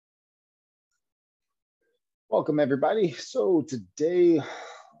Welcome, everybody. So today,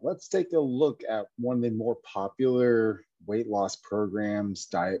 let's take a look at one of the more popular weight loss programs,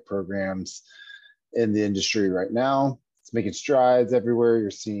 diet programs in the industry right now. It's making strides everywhere.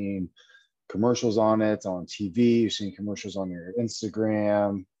 You're seeing commercials on it on TV. You're seeing commercials on your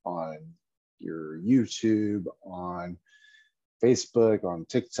Instagram, on your YouTube, on Facebook, on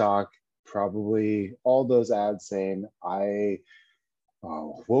TikTok, probably all those ads saying, I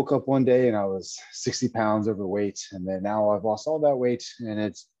woke up one day and I was 60 pounds overweight, and then now I've lost all that weight, and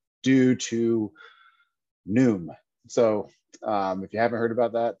it's due to Noom. So if you haven't heard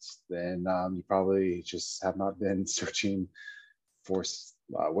about that, then you probably just have not been searching for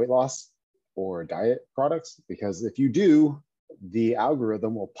weight loss or diet products, because if you do, the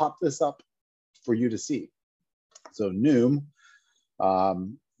algorithm will pop this up for you to see. So Noom,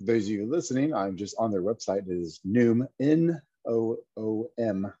 those of you listening, I'm just on their website. It is Noom,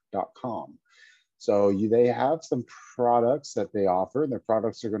 Noom.com. So they have some products that they offer. Their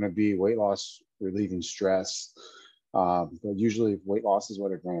products are going to be weight loss, relieving stress, but usually weight loss is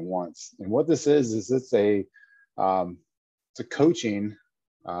what everyone wants. And what this is it's a coaching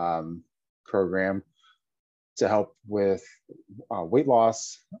program to help with weight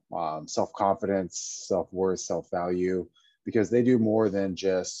loss, self-confidence, self-worth, self-value, because they do more than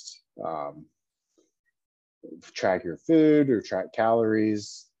just track your food or track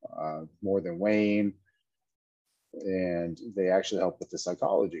calories, more than weighing, and they actually help with the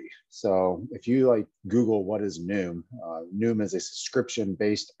psychology. So if you Google what is Noom, Noom is a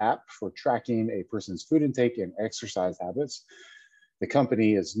subscription-based app for tracking a person's food intake and exercise habits. The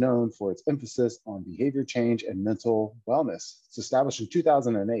company is known for its emphasis on behavior change and mental wellness. It's established in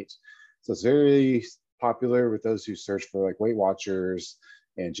 2008. So it's very popular with those who search for Weight Watchers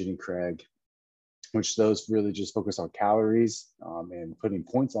and Jenny Craig, which those really just focus on calories and putting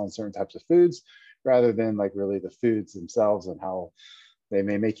points on certain types of foods, rather than really the foods themselves and how they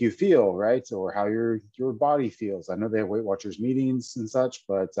may make you feel, right? Or how your body feels. I know they have Weight Watchers meetings and such,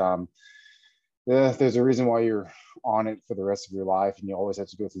 but there's a reason why you're on it for the rest of your life, and you always have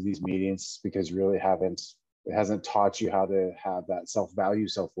to go through these meetings, because you really it hasn't taught you how to have that self-value,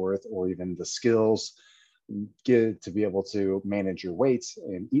 self-worth, or even the skills to be able to manage your weight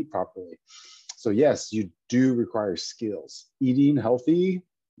and eat properly. So yes, you do require skills. Eating healthy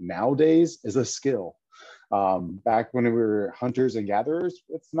nowadays is a skill. Back when we were hunters and gatherers,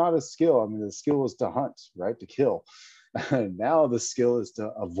 it's not a skill. I mean, the skill is to hunt, right? To kill. Now the skill is to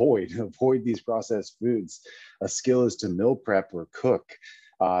avoid these processed foods. A skill is to meal prep or cook,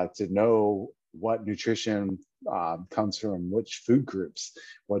 to know what nutrition comes from which food groups.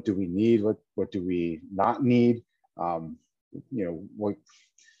 What do we need? What do we not need?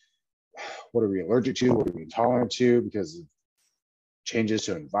 What are we allergic to? What are we intolerant to because of changes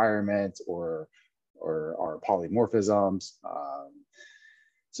to environment or our polymorphisms?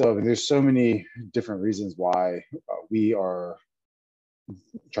 So there's so many different reasons why we are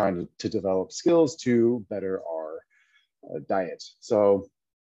trying to develop skills to better our diet. So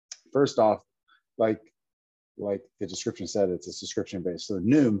first off, like the description said, it's a subscription based. So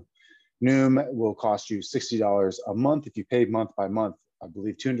Noom will cost you $60 a month if you pay month by month. I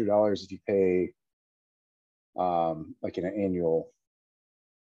believe $200 if you pay an annual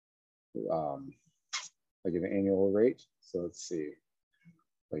rate. So let's see,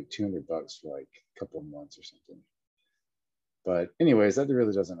 $200 for a couple of months or something. But anyways, that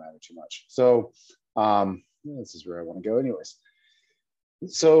really doesn't matter too much. So this is where I want to go anyways.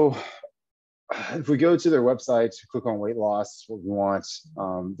 So if we go to their website, click on weight loss, what we want,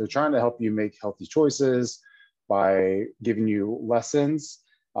 they're trying to help you make healthy choices by giving you lessons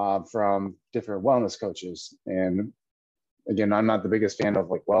from different wellness coaches. And again, I'm not the biggest fan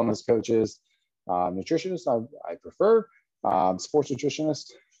of wellness coaches. Nutritionists, I prefer sports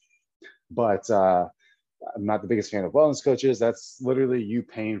nutritionists, but I'm not the biggest fan of wellness coaches. That's literally you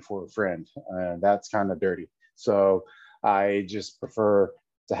paying for a friend. That's kind of dirty. So I just prefer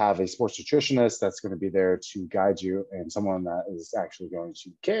to have a sports nutritionist that's going to be there to guide you, and someone that is actually going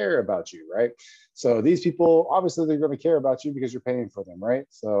to care about you, right? So these people, obviously they're going to care about you because you're paying for them, right?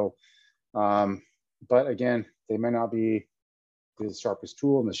 So, but again, they may not be the sharpest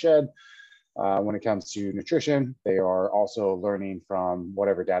tool in the shed when it comes to nutrition. They are also learning from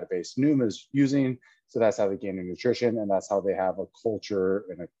whatever database Noom is using. So that's how they gain their nutrition, and that's how they have a culture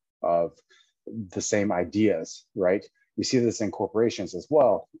of the same ideas, right? We see this in corporations as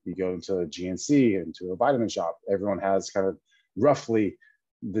well. You go into a GNC, into a vitamin shop, everyone has kind of roughly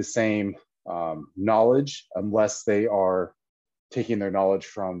the same knowledge, unless they are taking their knowledge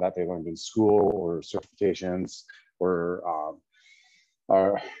from that they learned in school or certifications or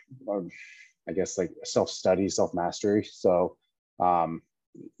I guess like self-study, self-mastery. So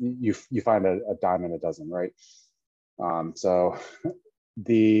you find a dime in a dozen, right? So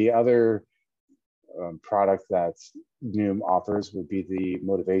the other product that Noom offers would be the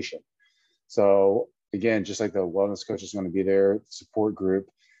motivation. So again, just like the wellness coach is going to be there, support group,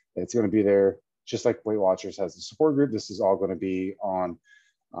 it's going to be there. Just like Weight Watchers has the support group, this is all going to be on,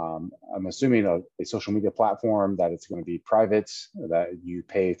 I'm assuming a social media platform, that it's going to be private, that you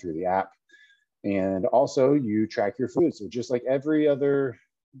pay through the app. And also you track your food. So just like every other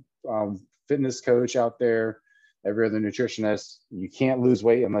fitness coach out there, every other nutritionist, you can't lose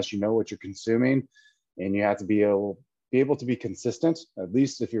weight unless you know what you're consuming, and you have to be able to be consistent. At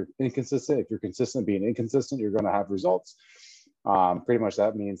least if you're inconsistent, if you're consistent being inconsistent, you're going to have results. Pretty much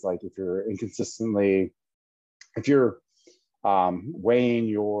that means like if you're inconsistently, if you're weighing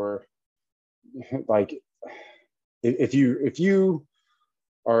your, like if you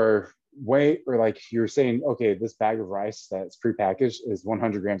are weight, or like you're saying, okay, this bag of rice that's prepackaged is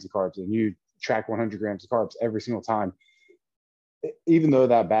 100 grams of carbs, and you track 100 grams of carbs every single time, even though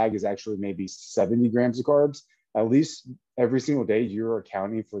that bag is actually maybe 70 grams of carbs, at least every single day you're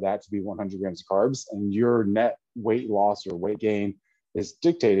accounting for that to be 100 grams of carbs, and your net weight loss or weight gain is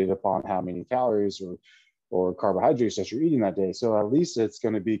dictated upon how many calories or carbohydrates that you're eating that day. So at least it's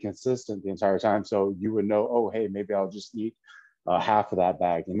going to be consistent the entire time. So you would know, oh, hey, maybe I'll just eat half of that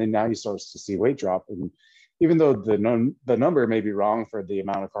bag. And then now you start to see weight drop. And even though the number may be wrong for the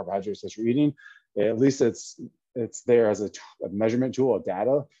amount of carbohydrates that you're eating, at least it's there as a measurement tool of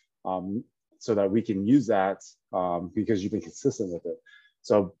data, so that we can use that because you've been consistent with it.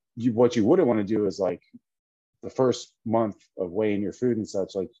 So what you wouldn't want to do is like the first month of weighing your food and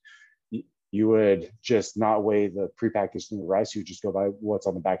such, like you would just not weigh the prepackaged thing of rice. You would just go by what's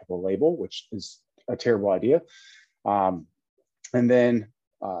on the back of the label, which is a terrible idea. And then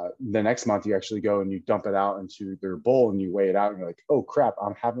the next month you actually go and you dump it out into their bowl and you weigh it out and you're like, oh crap, I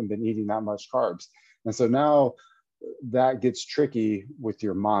haven't been eating that much carbs. And so now that gets tricky with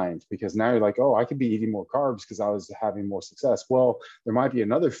your mind, because now you're like, oh, I could be eating more carbs because I was having more success. Well, there might be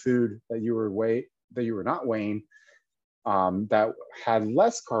another food that you were not weighing that had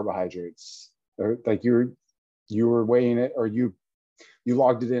less carbohydrates, or like you were weighing it, or you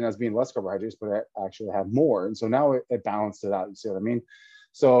logged it in as being less carbohydrates, but it actually had more. And so now it balanced it out. You see what I mean?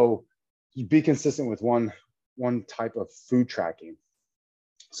 So you be consistent with one type of food tracking.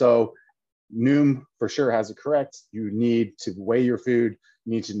 So Noom for sure has it correct. You need to weigh your food.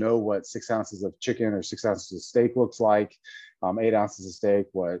 You need to know what 6 ounces of chicken or 6 ounces of steak looks like, 8 ounces of steak,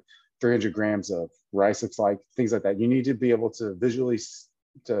 what 300 grams of rice looks like, things like that. You need to be able to visually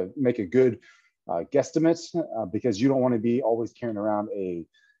to make a good guesstimate, because you don't want to be always carrying around a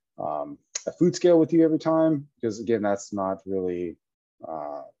food scale with you every time, because again, that's not really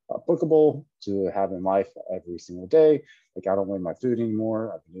applicable to have in life every single day. Like I don't weigh my food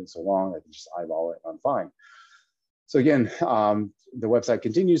anymore. I've been doing it so long, I can just eyeball it and I'm fine. So again, the website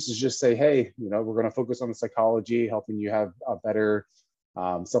continues to just say, hey, we're going to focus on the psychology, helping you have a better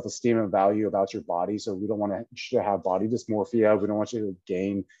self-esteem and value about your body. So we don't want you to have body dysmorphia. We don't want you to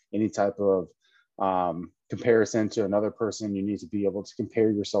gain any type of comparison to another person. You need to be able to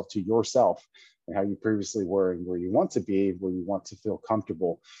compare yourself to yourself and how you previously were and where you want to be, where you want to feel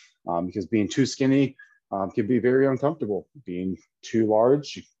comfortable. Because being too skinny can be very uncomfortable. Being too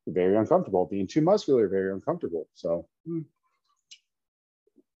large, very uncomfortable. Being too muscular, very uncomfortable. So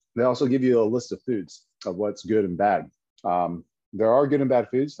they also give you a list of foods of what's good and bad. There are good and bad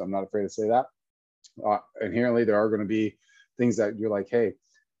foods. I'm not afraid to say that. Inherently, there are going to be things that you're like, hey,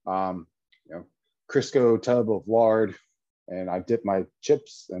 Crisco tub of lard, and I dip my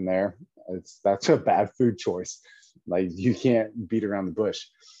chips in there. That's a bad food choice. Like you can't beat around the bush.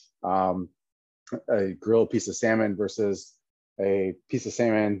 A grilled piece of salmon versus a piece of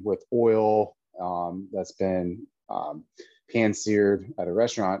salmon with oil that's been pan seared at a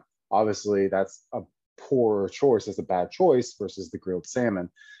restaurant. Obviously, that's a poor choice. It's a bad choice versus the grilled salmon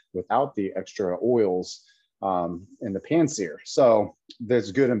without the extra oils in the pan sear. So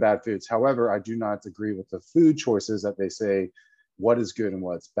there's good and bad foods. However, I do not agree with the food choices that they say what is good and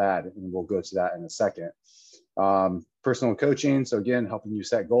what's bad, and we'll go to that in a second. Personal coaching, so again, helping you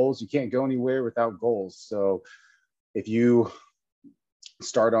set goals. You can't go anywhere without goals. So if you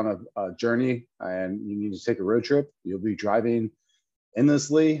start on a journey and you need to take a road trip, you'll be driving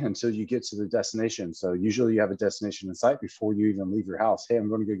endlessly until you get to the destination. So usually you have a destination in sight before you even leave your house. Hey, I'm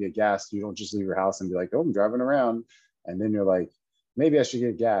going to go get gas. You don't just leave your house and be like, oh, I'm driving around. And then you're like, maybe I should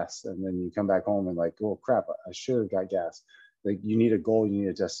get gas. And then you come back home and like, oh crap, I should have got gas. Like you need a goal, you need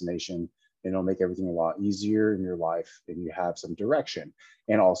a destination. and it'll make everything a lot easier in your life, and you have some direction.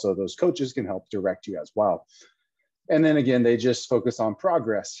 And also those coaches can help direct you as well. And then again, they just focus on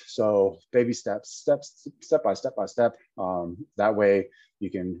progress. So baby steps, step by step by step. That way you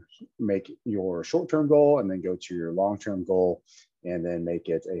can make your short-term goal and then go to your long-term goal and then make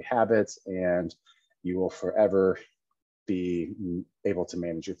it a habit, and you will forever be able to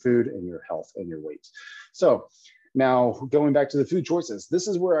manage your food and your health and your weight. So now going back to the food choices, this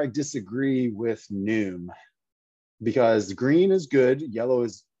is where I disagree with Noom, because green is good, yellow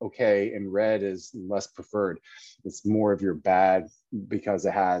is okay, and red is less preferred. It's more of your bad because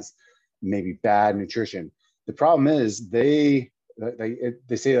it has maybe bad nutrition. The problem is they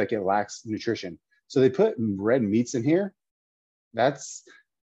say like it lacks nutrition. So they put red meats in here. Let's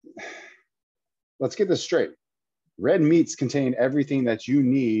get this straight. Red meats contain everything that you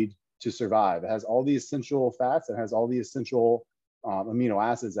need to survive. It has all the essential fats. It has all the essential amino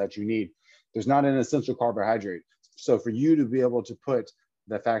acids that you need. There's not an essential carbohydrate. So for you to be able to put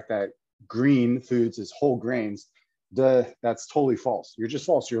the fact that green foods is whole grains, that's totally false. You're just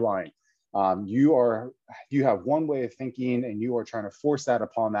false. You're lying. You have one way of thinking, and you are trying to force that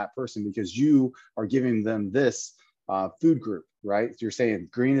upon that person because you are giving them this food group, right? You're saying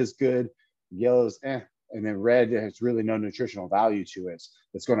green is good, yellow is and then red has really no nutritional value to it.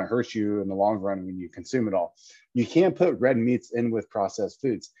 It's going to hurt you in the long run when you consume it all. You can't put red meats in with processed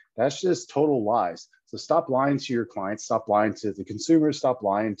foods. That's just total lies. So stop lying to your clients, stop lying to the consumers, stop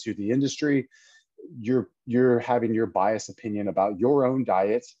lying to the industry. You're having your biased opinion about your own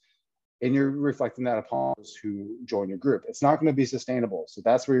diet, and you're reflecting that upon those who join your group. It's not going to be sustainable. So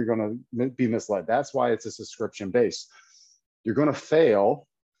that's where you're going to be misled. That's why it's a subscription base. You're going to fail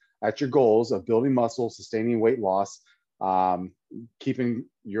at your goals of building muscle, sustaining weight loss, keeping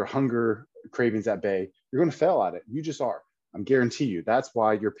your hunger cravings at bay. You're going to fail at it. You just are. I'm guarantee you. That's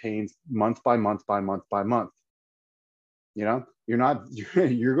why you're paying month by month by month by month. You know,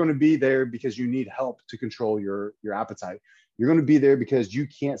 you're going to be there because you need help to control your appetite. You're going to be there because you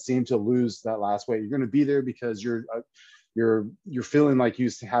can't seem to lose that last weight. You're going to be there because you're feeling like you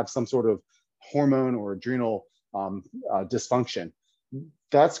have some sort of hormone or adrenal dysfunction.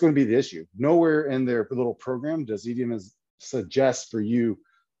 That's going to be the issue. Nowhere in their little program does it even suggest for you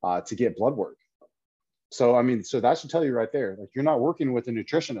to get blood work. So, I mean, so that should tell you right there, like you're not working with a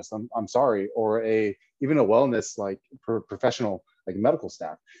nutritionist, I'm sorry, or even a wellness, like professional, like medical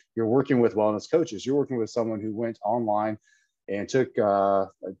staff. You're working with wellness coaches. You're working with someone who went online and took a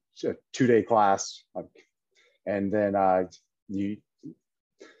 2-day class. And then you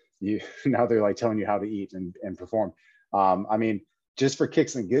now they're like telling you how to eat and perform. I mean, just for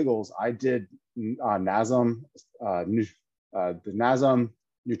kicks and giggles, I did NASM, the NASM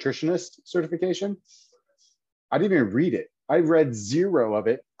nutritionist certification. I didn't even read it. I read 0 of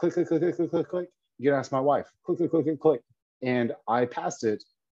it. Click, click, click, click, click, click, click. You can ask my wife. Click, click, click, click, click. And I passed it.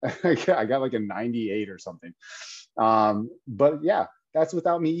 I got like a 98 or something. But yeah, that's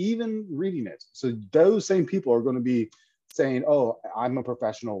without me even reading it. So those same people are going to be saying, oh, I'm a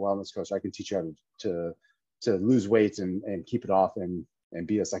professional wellness coach. I can teach you how to lose weight and keep it off and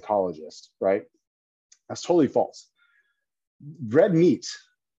be a psychologist, right? That's totally false. Red meat,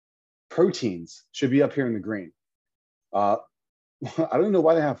 proteins should be up here in the green. I don't know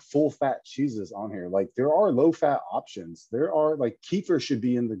why they have full fat cheeses on here. Like there are low fat options. There are like kefir should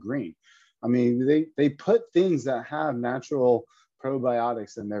be in the green. I mean, they put things that have natural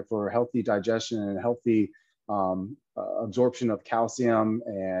probiotics in there for healthy digestion and healthy absorption of calcium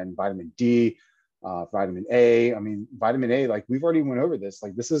and vitamin D, vitamin A. I mean, vitamin A, like we've already went over this.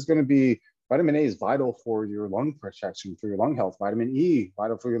 Like this is going to be, vitamin A is vital for your lung protection, for your lung health. Vitamin E,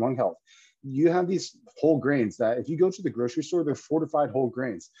 vital for your lung health. You have these whole grains that if you go to the grocery store, they're fortified whole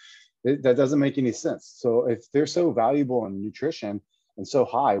grains. That doesn't make any sense. So if they're so valuable in nutrition and so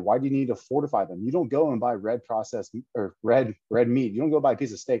high, why do you need to fortify them? You don't go and buy red processed or red meat. You don't go buy a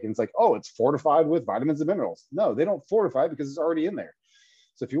piece of steak and it's like, oh, it's fortified with vitamins and minerals. No, they don't fortify it because it's already in there.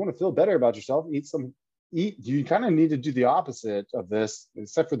 So if you want to feel better about yourself, you kind of need to do the opposite of this,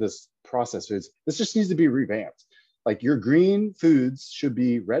 except for this processed foods. This just needs to be revamped. Like your green foods should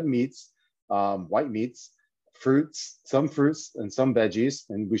be red meats, white meats, fruits, some fruits and some veggies.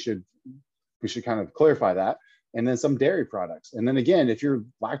 And we should kind of clarify that. And then some dairy products. And then again, if you're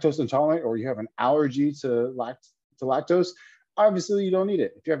lactose intolerant or you have an allergy to lactose, obviously you don't need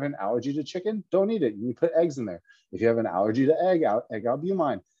it. If you have an allergy to chicken, don't eat it. You put eggs in there. If you have an allergy to egg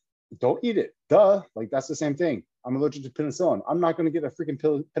albumin, don't eat it. Duh. Like that's the same thing. I'm allergic to penicillin. I'm not going to get a freaking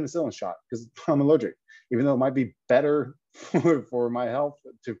penicillin shot because I'm allergic, even though it might be better for my health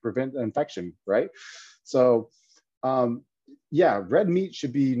to prevent infection, right? So yeah, red meat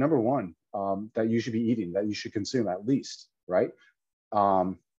should be number one. that you should be eating, that you should consume at least, right?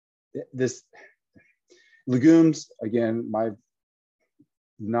 Um, this legumes, again,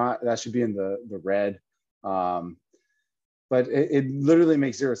 that should be in the red. But it literally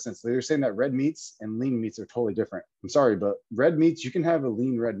makes zero sense. They're saying that red meats and lean meats are totally different. I'm sorry, but red meats, you can have a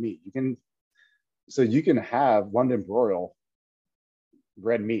lean red meat. You can have London broil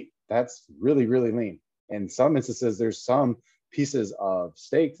red meat. That's really, really lean. In some instances, there's some pieces of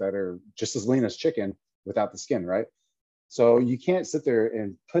steak that are just as lean as chicken without the skin, right? So you can't sit there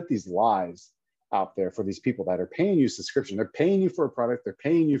and put these lies out there for these people that are paying you subscription. They're paying you for a product, they're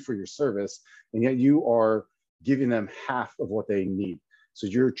paying you for your service, and yet you are giving them half of what they need. So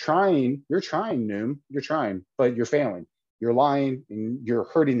you're trying, Noom, you're trying, but you're failing. You're lying and you're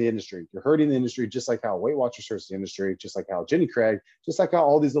hurting the industry. You're hurting the industry just like how Weight Watchers hurts the industry, just like how Jenny Craig, just like how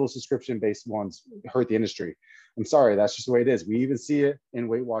all these little subscription-based ones hurt the industry. I'm sorry, that's just the way it is. We even see it in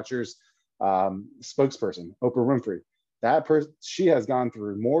Weight Watchers spokesperson, Oprah Winfrey. She has gone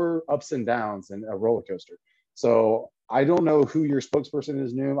through more ups and downs than a roller coaster. So I don't know who your spokesperson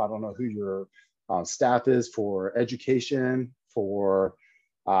is, Noom. I don't know who your staff is for education, for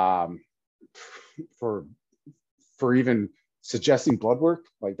even suggesting blood work.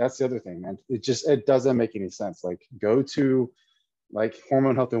 Like, that's the other thing, man. It doesn't make any sense. Like, go to like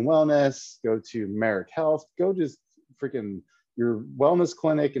Hormone Health and Wellness, go to Merrick Health, go to freaking your wellness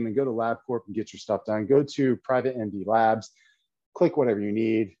clinic, and then go to LabCorp and get your stuff done. Go to Private MD Labs, click whatever you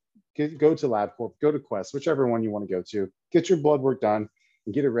need, go to LabCorp, go to Quest, whichever one you want to go to, get your blood work done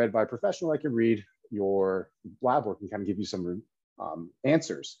and get it read by a professional that can read your lab work and kind of give you some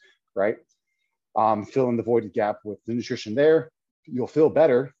answers, right? Fill in the voided gap with the nutrition there. You'll feel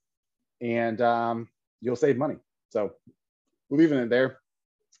better and you'll save money. So leaving it there.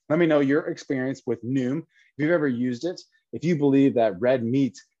 Let me know your experience with Noom. If you've ever used it, if you believe that red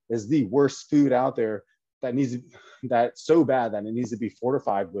meat is the worst food out there, that's so bad that it needs to be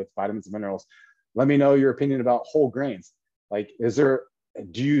fortified with vitamins and minerals. Let me know your opinion about whole grains. Like,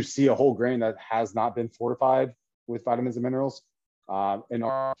 do you see a whole grain that has not been fortified with vitamins and minerals in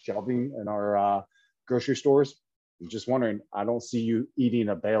our shelving in our grocery stores? I'm just wondering. I don't see you eating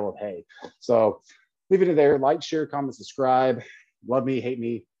a bale of hay. So leave it there. Like, share, comment, subscribe. Love me, hate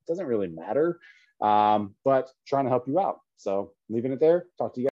me. It doesn't really matter, but trying to help you out. So leaving it there. Talk to you guys.